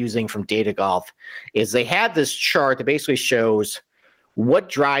like using from Data Golf is they have this chart that basically shows what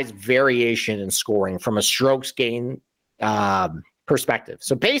drives variation in scoring from a strokes gain perspective.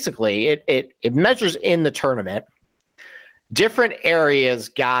 So basically, it measures in the tournament different areas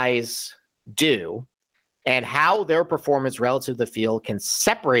guys do and how their performance relative to the field can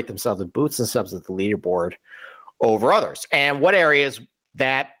separate themselves and boost themselves at the leaderboard over others, and what areas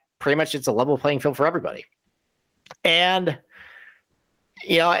that pretty much it's a level playing field for everybody. And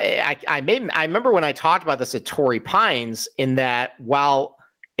I remember when I talked about this at Torrey Pines, in that while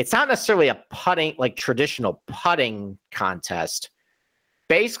it's not necessarily a putting, like traditional putting contest,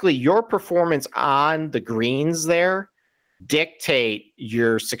 basically your performance on the greens there dictate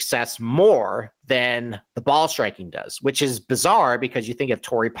your success more than the ball striking does, which is bizarre because you think of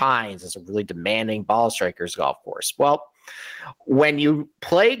Torrey Pines as a really demanding ball strikers golf course. Well, when you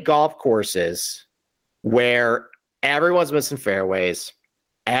play golf courses where everyone's missing fairways,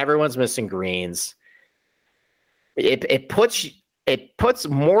 everyone's missing greens, it puts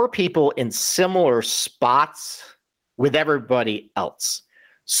more people in similar spots with everybody else.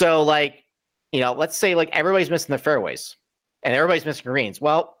 So let's say everybody's missing the fairways and everybody's missing greens.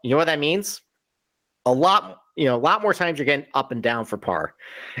 Well, you know what that means? A lot more times you're getting up and down for par.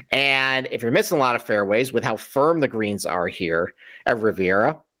 And if you're missing a lot of fairways with how firm the greens are here at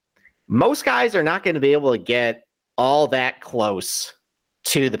Riviera, most guys are not going to be able to get all that close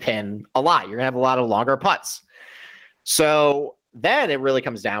to the pin a lot. You're going to have a lot of longer putts. So then it really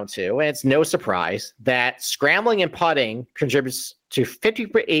comes down to, and it's no surprise, that scrambling and putting contributes to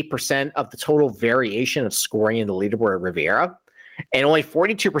 58% of the total variation of scoring in the leaderboard at Riviera, and only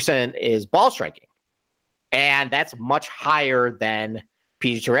 42% is ball striking. And that's much higher than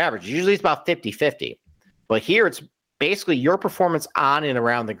PGA Tour average. Usually it's about 50-50. But here it's basically your performance on and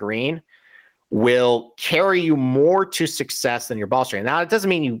around the green will carry you more to success than your ball striking. Now, it doesn't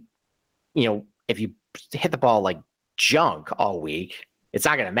mean if you hit the ball like junk all week, it's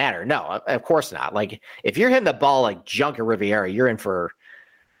not going to matter. No, of course not. If you're hitting the ball like junk at Riviera, you're in for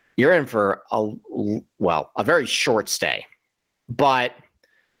a very short stay. But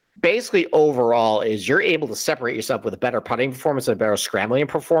basically overall is you're able to separate yourself with a better putting performance and a better scrambling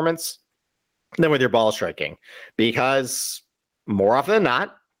performance than with your ball striking, because more often than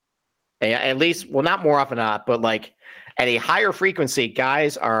not, at least, well, not more often than not, but at a higher frequency,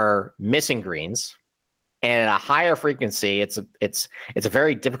 guys are missing greens. And at a higher frequency, it's a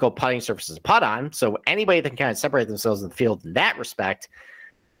very difficult putting surface to putt on. So anybody that can kind of separate themselves in the field in that respect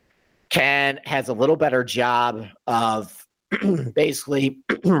has a little better job of basically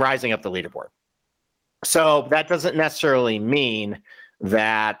rising up the leaderboard. So that doesn't necessarily mean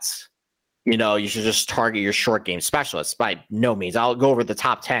that you should just target your short game specialists. By no means. I'll go over the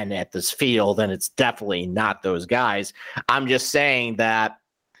top 10 at this field, and it's definitely not those guys. I'm just saying that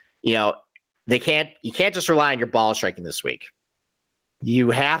you can't just rely on your ball striking this week.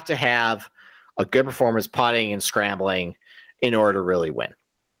 You have to have a good performance putting and scrambling in order to really win.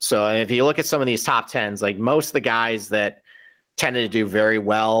 So if you look at some of these top 10s, most of the guys that tended to do very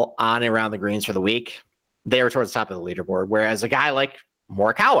well on and around the greens for the week, they were towards the top of the leaderboard. Whereas a guy like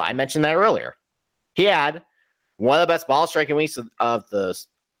Morikawa, I mentioned that earlier, he had one of the best ball striking weeks of the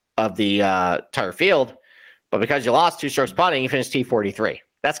entire field, but because you lost 2 strokes putting, you finished T43.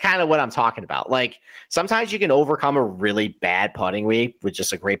 That's kind of what I'm talking about. Sometimes you can overcome a really bad putting week with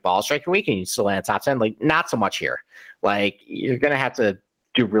just a great ball striking week and you still land top 10. Not so much here. You're going to have to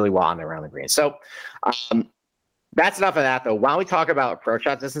do really well on around the green. So that's enough of that, though. Why don't we talk about approach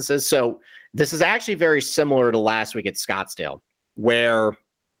shot distances? So this is actually very similar to last week at Scottsdale. where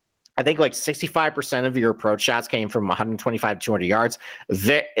I think like 65% of your approach shots came from 125 to 200 yards.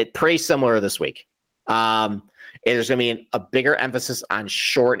 Pretty similar this week. There's going to be a bigger emphasis on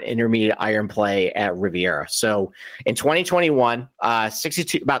short intermediate iron play at Riviera. So in 2021, about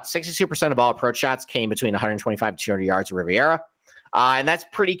 62% of all approach shots came between 125 to 200 yards at Riviera. And that's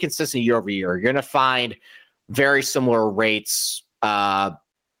pretty consistent year over year. You're going to find very similar rates at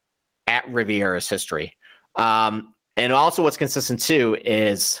Riviera's history. And also what's consistent too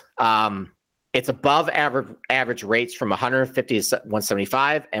is it's above average rates from 150 to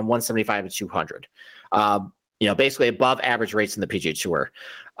 175 and 175 to 200. Basically above average rates in the PGA Tour.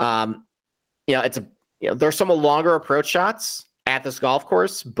 There's some longer approach shots at this golf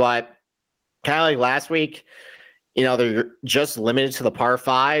course, but kind of like last week, they're just limited to the par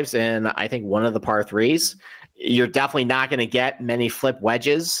fives and I think one of the par threes. You're definitely not going to get many flip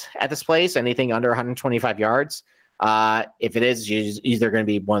wedges at this place, anything under 125 yards. If it is, it's either going to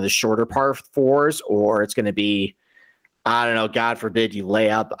be one of the shorter par fours or it's going to be, I don't know, God forbid you lay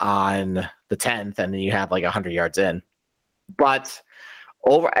up on the 10th and then you have like 100 yards in. But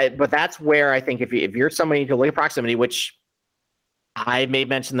that's where I think if you're somebody who can look at proximity, which I may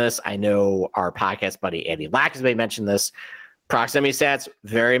mention this, I know our podcast buddy Andy Lack has may mention this. Proximity stats,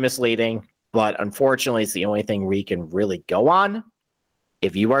 very misleading, but unfortunately, it's the only thing we can really go on.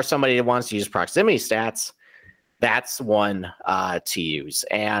 If you are somebody that wants to use proximity stats, that's one to use.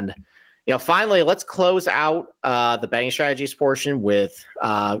 And finally, let's close out the betting strategies portion with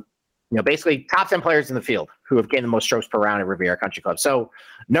basically top 10 players in the field who have gained the most strokes per round at Riviera Country Club. So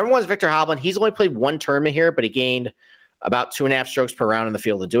number one is Viktor Hovland. He's only played one tournament here, but he gained about 2.5 strokes per round in the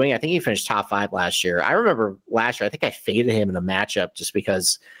field of doing. I think he finished top 5 last year. I remember last year, I think I faded him in a matchup just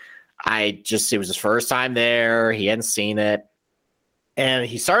because it was his first time there. He hadn't seen it. And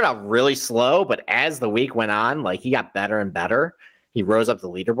he started out really slow, but as the week went on, like he got better and better. He rose up the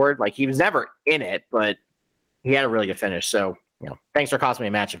leaderboard. Like he was never in it, but he had a really good finish. So, thanks for costing me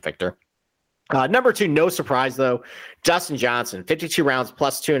a matchup, Victor. Number 2, no surprise though, Dustin Johnson, 52 rounds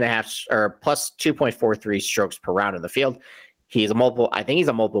plus 2.5 or plus 2.43 strokes per round in the field. I think he's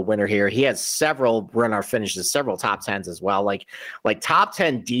a multiple winner here. He has several run-out finishes, several top 10s as well. Like top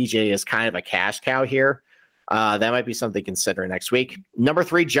 10 DJ is kind of a cash cow here. That might be something to consider next week. Number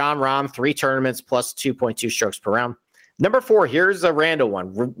 3, Jon Rahm, 3 tournaments plus 2.2 strokes per round. Number 4, here's a random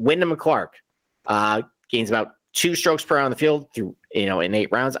one. Wyndham Clark gains about 2 strokes per round in the field through in 8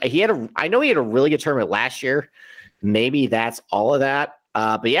 rounds. I know he had a really good tournament last year. Maybe that's all of that.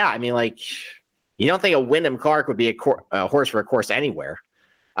 But yeah, I mean, like you don't think a Wyndham Clark would be a horse for a course anywhere.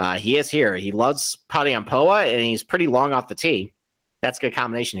 He is here. He loves putting on POA and he's pretty long off the tee. That's a good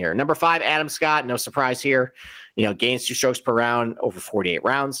combination here. Number 5, Adam Scott. No surprise here. Gains 2 strokes per round over 48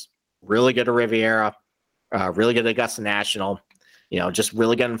 rounds. Really good at Riviera. Really good at Augusta National. Just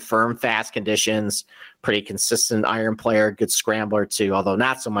really good in firm, fast conditions. Pretty consistent iron player. Good scrambler too, although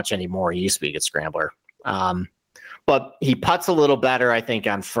not so much anymore. He used to be a good scrambler. But he putts a little better, I think,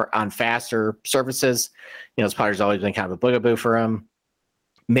 on faster surfaces. His putter's always been kind of a boogaboo for him.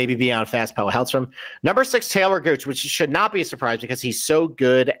 Maybe being on fast POA helps him. Number 6, Taylor Gooch, which should not be a surprise because he's so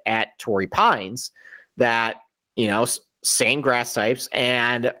good at Torrey Pines that, same grass types.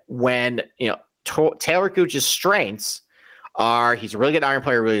 And when, Taylor Gooch's strengths are he's a really good iron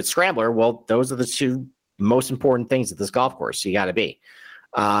player, really good scrambler. Well, those are the 2 most important things at this golf course. You got to be.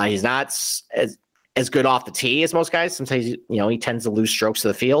 He's not as good off the tee as most guys. Sometimes, he tends to lose strokes to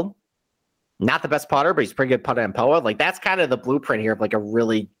the field. Not the best putter, but he's pretty good putter and POA. Like that's kind of the blueprint here of like a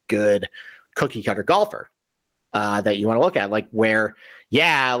really good cookie cutter golfer that you want to look at. Like where,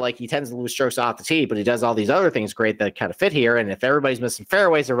 like he tends to lose strokes off the tee, but he does all these other things great that kind of fit here. And if everybody's missing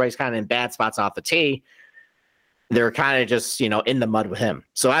fairways, everybody's kind of in bad spots off the tee. They're kind of just, in the mud with him.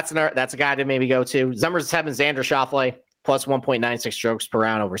 So that's a guy to maybe go to. Number 7, Xander Schauffele, plus 1.96 strokes per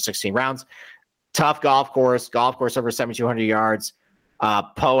round over 16 rounds. Tough golf course over 7,200 yards.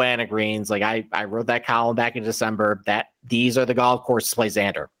 POA and greens. Like I wrote that column back in December that these are the golf courses to play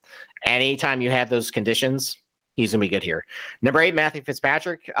Xander. Anytime you have those conditions, he's going to be good here. Number 8, Matthew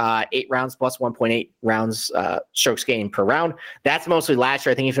Fitzpatrick, 8 rounds plus 1.8 rounds strokes gained per round. That's mostly last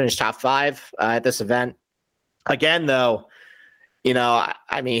year. I think he finished top 5 at this event. Again, though,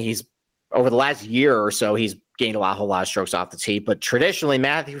 he's over the last year or so, he's gained a whole lot of strokes off the tee. But traditionally,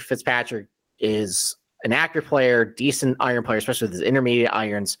 Matthew Fitzpatrick is an active player, decent iron player, especially with his intermediate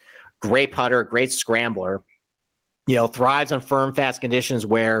irons, great putter, great scrambler, thrives on firm, fast conditions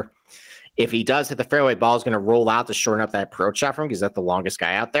where if he does hit the fairway, ball is going to roll out to shorten up that approach shot for him because that's the longest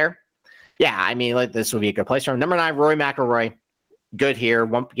guy out there. Yeah, this would be a good place for him. Number 9, Rory McIlroy, good here.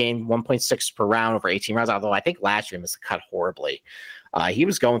 One game, 1.6 per round over 18 rounds. Although I think last year he missed the cut horribly. He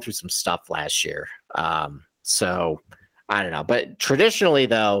was going through some stuff last year. So I don't know. But traditionally,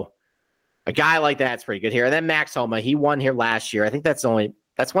 though, a guy like that's pretty good here. And then Max Homa, he won here last year. I think that's one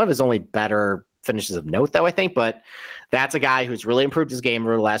of his only better finishes of note, though, I think. But that's a guy who's really improved his game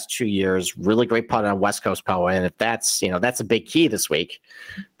over the last 2 years. Really great putt on West Coast POA. And if that's a big key this week,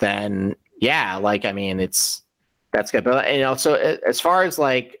 then yeah, that's good. But so as far as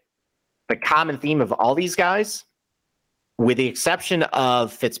like the common theme of all these guys, with the exception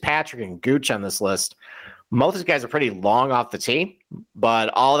of Fitzpatrick and Gooch on this list, most of these guys are pretty long off the tee, but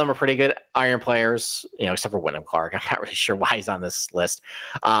all of them are pretty good iron players, except for Wyndham Clark. I'm not really sure why he's on this list.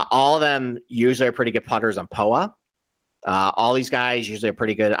 All of them usually are pretty good putters on POA. All these guys usually are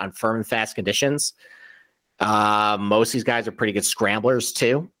pretty good on firm and fast conditions. Most of these guys are pretty good scramblers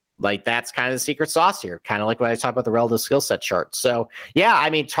too. Like that's kind of the secret sauce here, kind of like when I talk about the relative skill set chart. So yeah,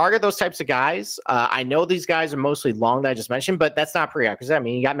 target those types of guys. I know these guys are mostly long that I just mentioned, but that's not prerequisite.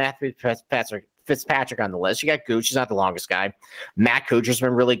 You got Matthew Fitzpatrick on the list. You got Gooch, he's not the longest guy. Matt Kuchar's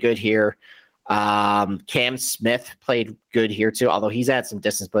been really good here. Cam Smith played good here too, although he's had some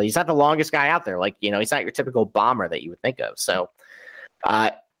distance, but he's not the longest guy out there. He's not your typical bomber that you would think of. So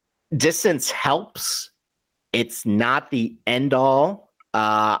distance helps. It's not the end all.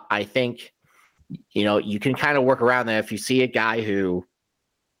 I think, you can kind of work around that. If you see a guy who,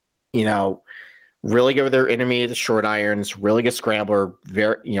 really good with their intermediate to short irons, really good scrambler,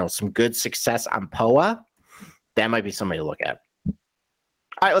 some good success on POA, that might be somebody to look at.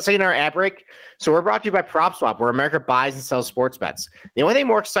 All right, let's take another ad break. So we're brought to you by PropSwap, where America buys and sells sports bets. The only thing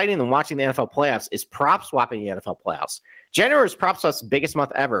more exciting than watching the NFL playoffs is PropSwap in the NFL playoffs. January is PropSwap's biggest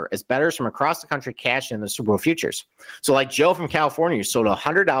month ever, as bettors from across the country cash in the Super Bowl futures. So like Joe from California, who sold a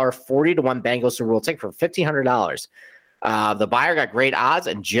 $100 40-1 Bengals Super Bowl ticket for $1,500. The buyer got great odds,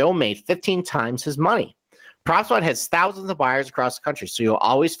 and Joe made 15 times his money. PropSwap has thousands of buyers across the country, so you'll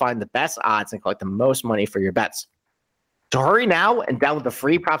always find the best odds and collect the most money for your bets. So hurry now and download the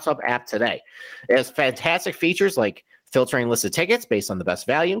free PropSwap app today. It has fantastic features like filtering listed tickets based on the best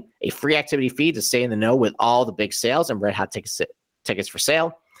value, a free activity feed to stay in the know with all the big sales and red hot tickets for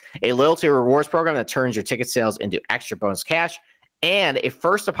sale, a loyalty rewards program that turns your ticket sales into extra bonus cash, and a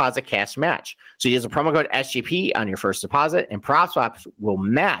first deposit cash match. So use a promo code SGP on your first deposit, and PropSwap will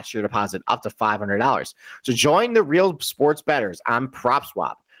match your deposit up to $500. So join the real sports bettors on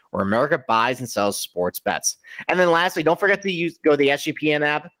PropSwap, where America buys and sells sports bets. And then lastly, don't forget to go to the SGPN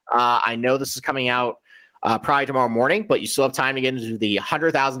app. I know this is coming out probably tomorrow morning, but you still have time to get into the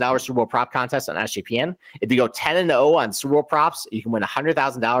 $100,000 Super Bowl prop contest on SGPN. If you go 10-0 on Super Bowl props, you can win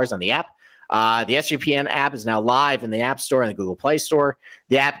 $100,000 on the app. The SGPN app is now live in the App Store and the Google Play Store.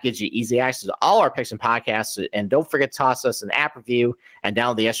 The app gives you easy access to all our picks and podcasts. And don't forget to toss us an app review and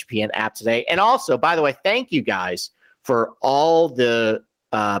download the SGPN app today. And also, by the way, thank you guys for all the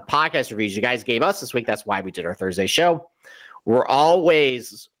podcast reviews you guys gave us this week. That's why we did our Thursday show. We're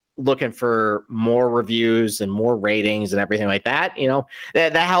always looking for more reviews and more ratings and everything like that.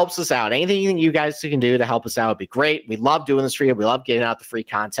 That helps us out. Anything you guys can do to help us out would be great. We love doing this for you. We love getting out the free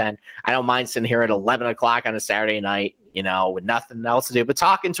content. I don't mind sitting here at 11 o'clock on a Saturday night, with nothing else to do but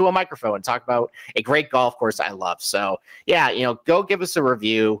talking to a microphone and talk about a great golf course I love. So yeah, go give us a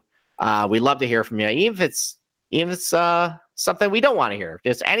review. We love to hear from you. Even if it's something we don't want to hear.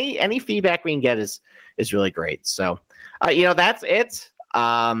 Just any feedback we can get is really great. So that's it.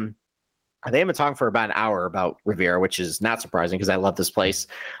 I think I've been talking for about an hour about Riviera, which is not surprising because I love this place.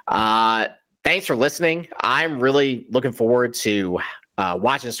 Thanks for listening. I'm really looking forward to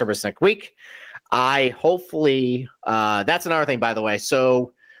watching the service next week. Hopefully that's another thing, by the way.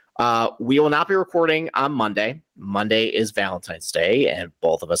 So we will not be recording on Monday. Monday is Valentine's Day, and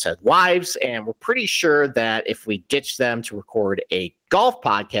both of us have wives, and we're pretty sure that if we ditch them to record a golf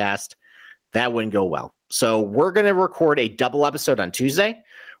podcast, that wouldn't go well. So we're going to record a double episode on Tuesday.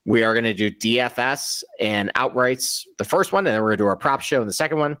 We are going to do DFS and outrights, the first one, and then we're going to do our prop show in the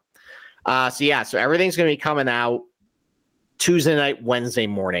second one. So everything's going to be coming out Tuesday night, Wednesday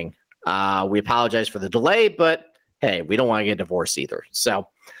morning. We apologize for the delay, but hey, we don't want to get divorced either. So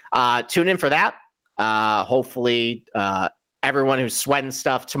tune in for that. Hopefully everyone who's sweating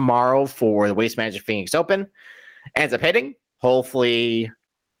stuff tomorrow for the Waste Management Phoenix Open ends up hitting. Hopefully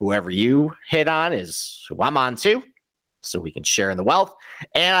whoever you hit on is who I'm on too, so we can share in the wealth.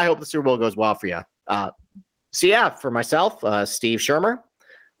 And I hope the Super Bowl goes well for you. For myself, Steve Shermer,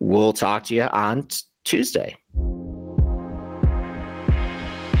 we'll talk to you on Tuesday.